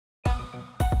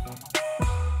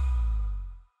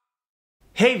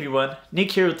Hey everyone,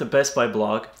 Nick here with the Best Buy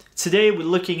blog. Today we're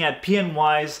looking at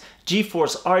PNY's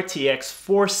GeForce RTX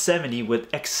 470 with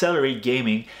XLR8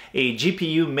 Gaming, a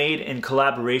GPU made in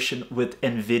collaboration with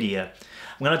NVIDIA.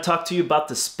 I'm going to talk to you about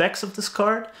the specs of this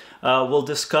card. We'll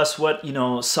discuss what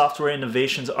software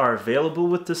innovations are available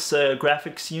with this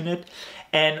graphics unit.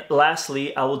 And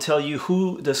lastly, I will tell you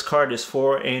who this card is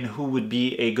for and who would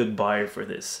be a good buyer for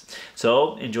this.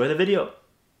 So enjoy the video.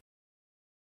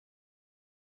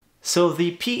 So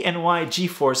the PNY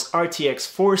GeForce RTX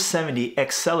 470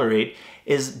 XLR8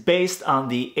 is based on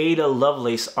the Ada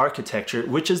Lovelace architecture,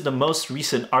 which is the most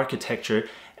recent architecture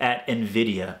at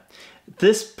NVIDIA.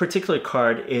 This particular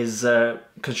card is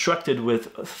constructed with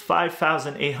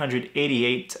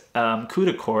 5,888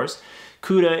 CUDA cores.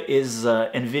 CUDA is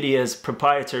NVIDIA's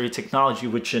proprietary technology,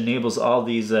 which enables all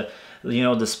these,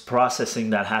 this processing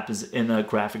that happens in a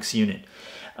graphics unit.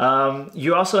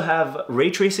 You also have ray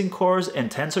tracing cores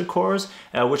and tensor cores,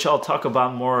 which I'll talk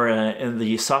about more in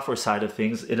the software side of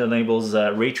things. It enables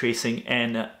ray tracing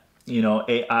and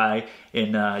AI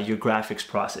in your graphics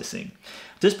processing.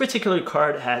 This particular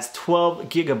card has 12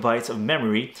 gigabytes of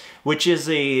memory, which is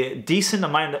a decent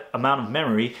amount of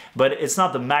memory, but it's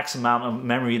not the max amount of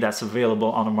memory that's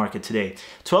available on the market today.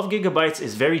 12 gigabytes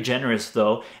is very generous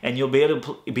though, and you'll be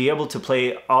able to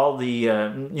play all the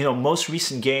most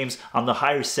recent games on the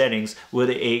higher settings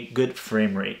with a good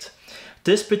frame rate.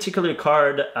 This particular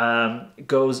card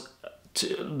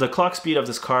the clock speed of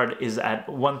this card is at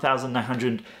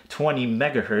 1920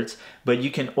 megahertz, but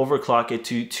you can overclock it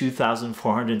to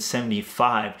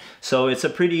 2475. So it's a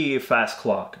pretty fast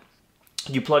clock.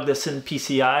 You plug this in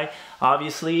PCI,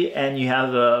 obviously, and you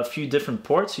have a few different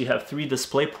ports. You have 3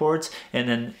 display ports and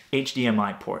an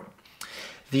HDMI port.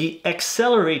 The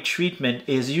XLR8 treatment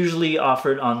is usually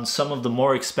offered on some of the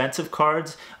more expensive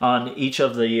cards on each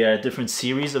of the different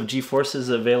series of GeForces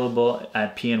available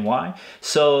at PNY.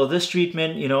 So this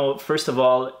treatment, first of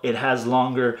all, it has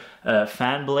longer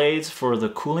fan blades for the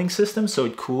cooling system, so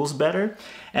it cools better.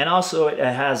 And also it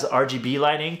has RGB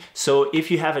lighting, so if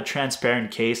you have a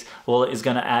transparent case, well, it's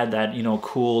gonna add that,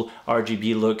 cool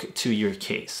RGB look to your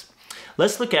case.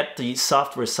 Let's look at the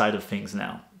software side of things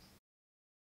now.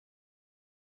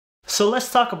 So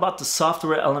let's talk about the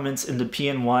software elements in the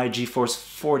PNY GeForce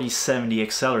 4070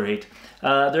 XLR8.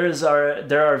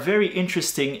 There are very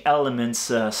interesting elements,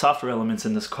 software elements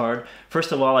in this card.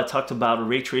 First of all, I talked about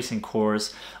ray tracing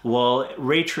cores. Well,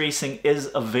 ray tracing is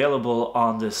available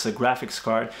on this graphics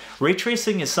card. Ray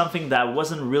tracing is something that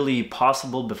wasn't really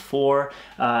possible before.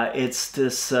 It's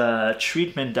this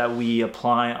treatment that we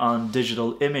apply on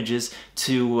digital images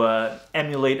to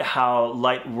emulate how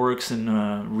light works in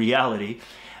reality.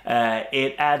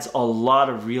 It adds a lot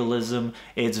of realism.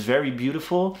 It's very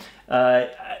beautiful.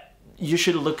 You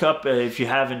should look up, if you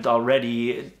haven't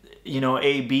already,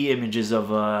 A/B images of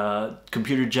a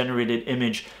computer generated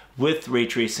image with ray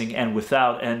tracing and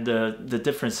without, and the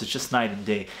difference is just night and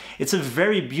day. It's a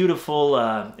very beautiful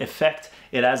effect.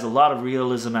 It has a lot of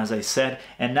realism, as I said,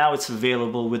 and now it's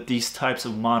available with these types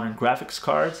of modern graphics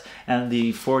cards, and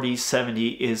the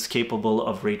 4070 is capable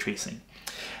of ray tracing.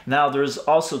 Now there's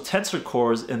also tensor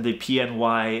cores in the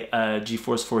PNY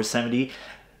GeForce 470.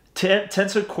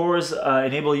 Tensor cores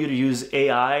enable you to use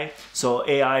AI. So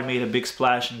AI made a big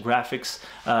splash in graphics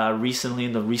recently,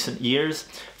 in the recent years.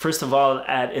 First of all,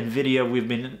 at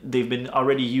NVIDIA, they've been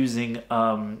already using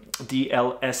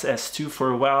DLSS2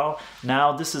 for a while.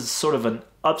 Now this is sort of an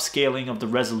upscaling of the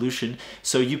resolution,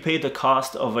 so you pay the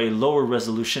cost of a lower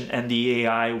resolution and the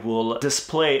AI will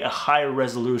display a higher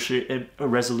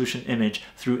resolution image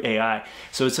through AI.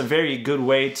 So it's a very good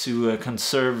way to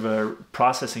conserve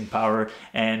processing power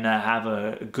and have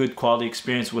a good quality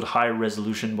experience with higher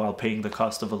resolution while paying the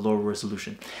cost of a lower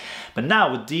resolution. But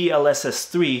now with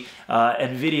DLSS3,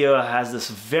 NVIDIA has this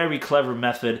very clever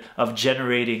method of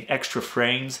generating extra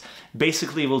frames.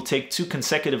 Basically, we'll take 2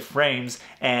 consecutive frames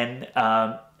and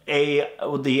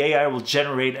the AI will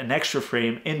generate an extra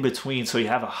frame in between, so you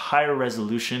have a higher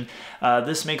resolution.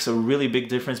 This makes a really big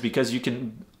difference because you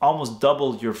can almost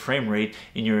double your frame rate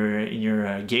in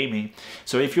your gaming.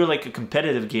 So if you're like a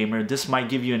competitive gamer, this might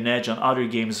give you an edge on other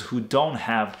games who don't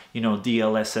have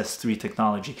DLSS3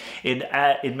 technology.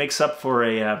 It makes up for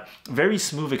a very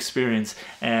smooth experience,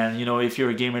 and if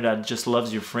you're a gamer that just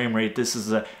loves your frame rate, this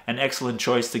is an excellent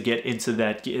choice to get into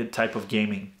that type of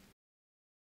gaming.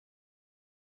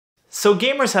 So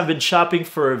gamers have been shopping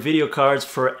for video cards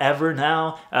forever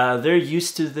now. They're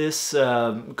used to this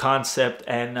concept,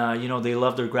 and they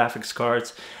love their graphics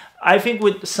cards. I think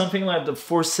with something like the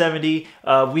 470,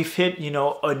 we've hit, you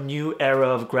know, a new era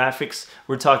of graphics.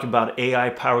 We're talking about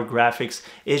AI-powered graphics.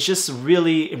 It's just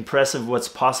really impressive what's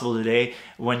possible today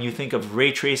when you think of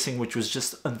ray tracing, which was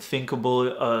just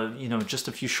unthinkable, you know, just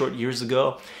a few short years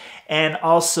ago. And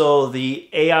also the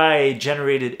AI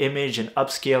generated image and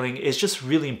upscaling is just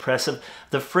really impressive.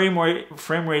 The frame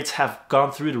rates have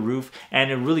gone through the roof,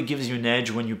 and it really gives you an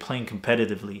edge when you're playing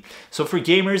competitively. So for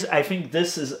gamers, I think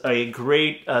this is a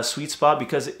great sweet spot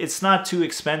because it's not too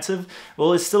expensive.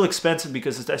 Well, it's still expensive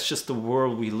because that's just the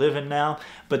world we live in now,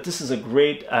 but this is a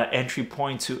great entry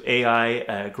point to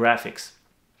AI graphics.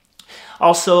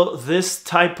 Also, this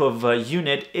type of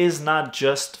unit is not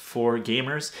just for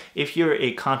gamers. If you're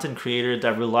a content creator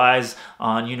that relies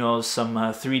on, you know, some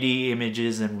 3D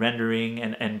images and rendering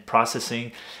and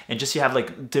processing, and just you have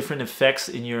like different effects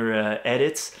in your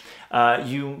edits,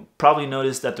 you probably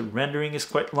noticed that the rendering is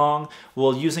quite long.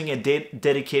 Well, using a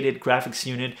dedicated graphics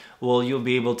unit, well, you'll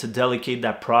be able to delegate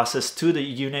that process to the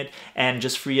unit and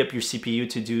just free up your CPU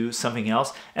to do something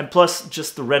else. And plus,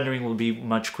 just the rendering will be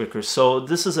much quicker. So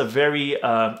this is a very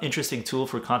interesting tool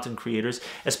for content creators,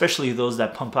 especially those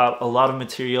that pump out a lot of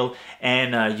material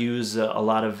and use a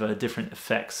lot of different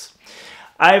effects.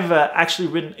 I've actually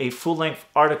written a full-length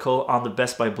article on the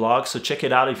Best Buy blog, so check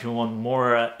it out if you want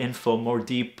more info, more a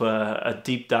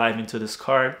deep dive into this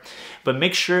card. But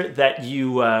make sure that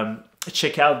you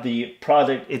check out the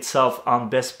product itself on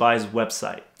Best Buy's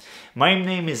website. My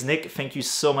name is Nick. Thank you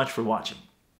so much for watching.